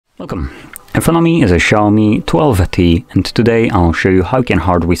Welcome. In front of me is a Xiaomi 12T, and today I'll show you how you can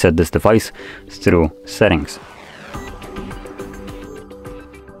hard reset this device through settings.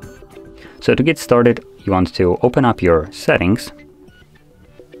 So to get started, you want to open up your settings.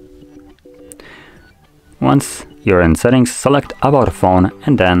 Once you're in settings, select About a Phone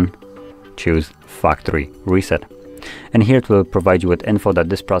and then choose Factory Reset. And here it will provide you with info that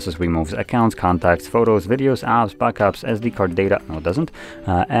this process removes accounts, contacts, photos, videos, apps, backups, SD card data, no it doesn't,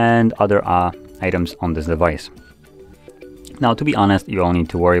 and other items on this device. Now to be honest, you only need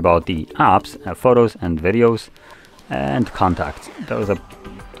to worry about the apps, photos and videos, and contacts. Those are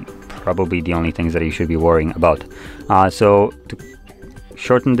probably the only things that you should be worrying about. So to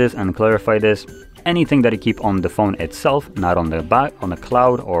shorten this and clarify this, anything that you keep on the phone itself, not on the back, on the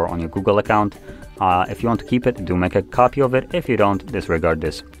cloud or on your Google account, if you want to keep it, do make a copy of it. If you don't, disregard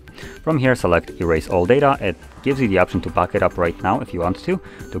this. From here, select Erase All Data. It gives you the option to back it up right now if you want to.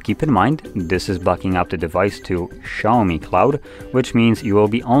 To keep in mind, this is backing up the device to Xiaomi Cloud, which means you will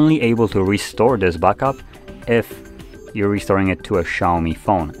be only able to restore this backup if you're restoring it to a Xiaomi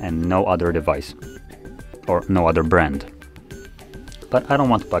phone and no other device or no other brand. But I don't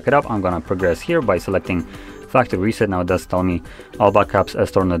want to back it up. I'm going to progress here by selecting Factory Reset. Now it does tell me all backups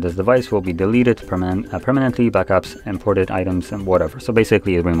stored on this device will be deleted permanently, backups, imported items, and whatever. So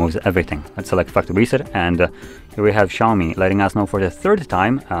basically it removes everything. Let's select Factory Reset, and here we have Xiaomi letting us know for the third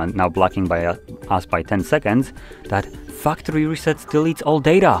time, now blocking us by 10 seconds, that Factory Reset deletes all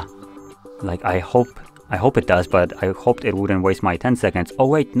data. Like, I hope it does, but I hoped it wouldn't waste my 10 seconds. Oh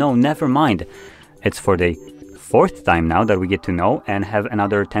wait, no, never mind. It's for the fourth time now that we get to know and have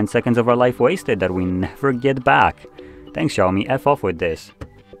another 10 seconds of our life wasted that we never get back. Thanks Xiaomi, F off with this.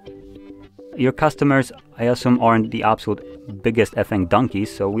 Your customers, I assume, aren't the absolute biggest effing donkeys,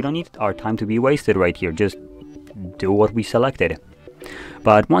 so we don't need our time to be wasted right here. Just do what we selected.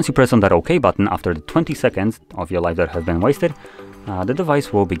 But once you press on that OK button after the 20 seconds of your life that have been wasted, the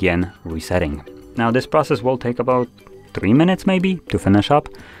device will begin resetting. Now this process will take about 3 minutes maybe to finish up.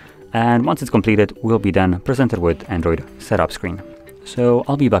 And once it's completed, we'll be then presented with Android setup screen. So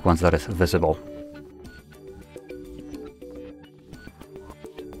I'll be back once that is visible.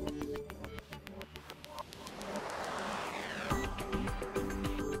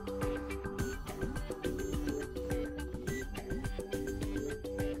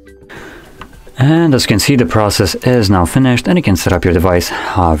 And as you can see, the process is now finished and you can set up your device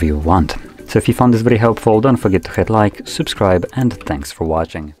however you want. So if you found this very helpful, don't forget to hit like, subscribe, and thanks for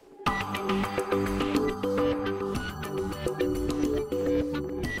watching.